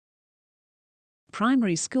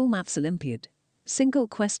Primary School Maths Olympiad. Single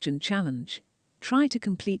question challenge. Try to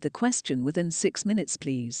complete the question within 6 minutes,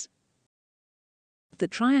 please. The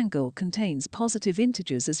triangle contains positive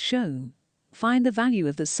integers as shown. Find the value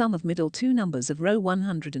of the sum of middle two numbers of row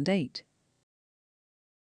 108.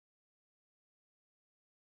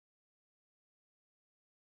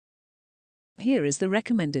 Here is the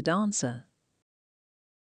recommended answer.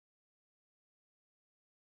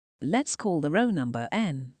 Let's call the row number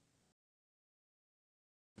n.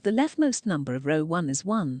 The leftmost number of row 1 is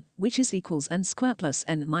 1, which is equals n squared plus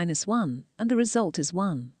n minus 1, and the result is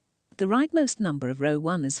 1. The rightmost number of row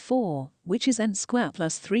 1 is 4, which is n squared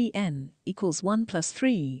plus 3n, equals 1 plus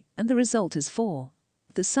 3, and the result is 4.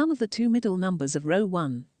 The sum of the two middle numbers of row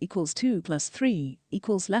 1, equals 2 plus 3,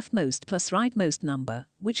 equals leftmost plus rightmost number,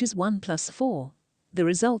 which is 1 plus 4. The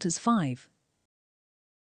result is 5.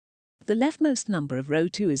 The leftmost number of row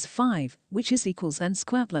 2 is 5, which is equals n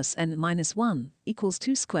squared plus n minus 1, equals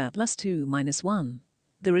 2 squared plus 2 minus 1.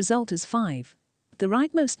 The result is 5. The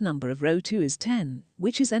rightmost number of row 2 is 10,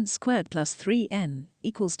 which is n squared plus 3n,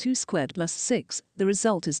 equals 2 squared plus 6, the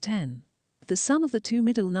result is 10. The sum of the two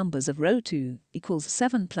middle numbers of row 2, equals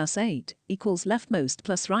 7 plus 8, equals leftmost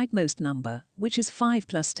plus rightmost number, which is 5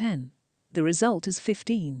 plus 10. The result is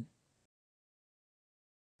 15.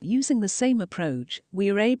 Using the same approach, we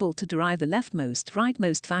are able to derive the leftmost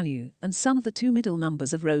rightmost value and sum of the two middle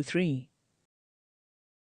numbers of row 3.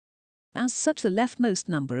 As such, the leftmost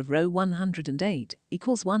number of row 108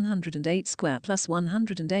 equals 108 squared plus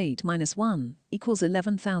 108 minus 1 equals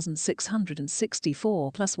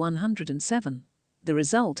 11,664 plus 107. The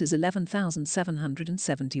result is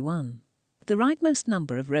 11,771. The rightmost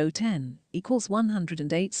number of row 10 equals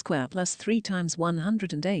 108 squared plus 3 times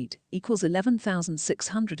 108 equals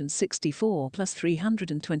 11,664 plus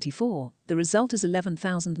 324. The result is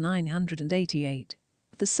 11,988.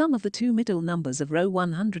 The sum of the two middle numbers of row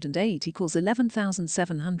 108 equals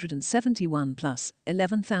 11,771 plus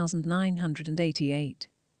 11,988.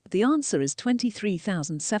 The answer is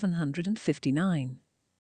 23,759.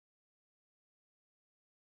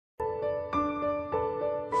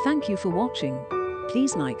 Thank you for watching.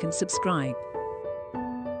 Please like and subscribe.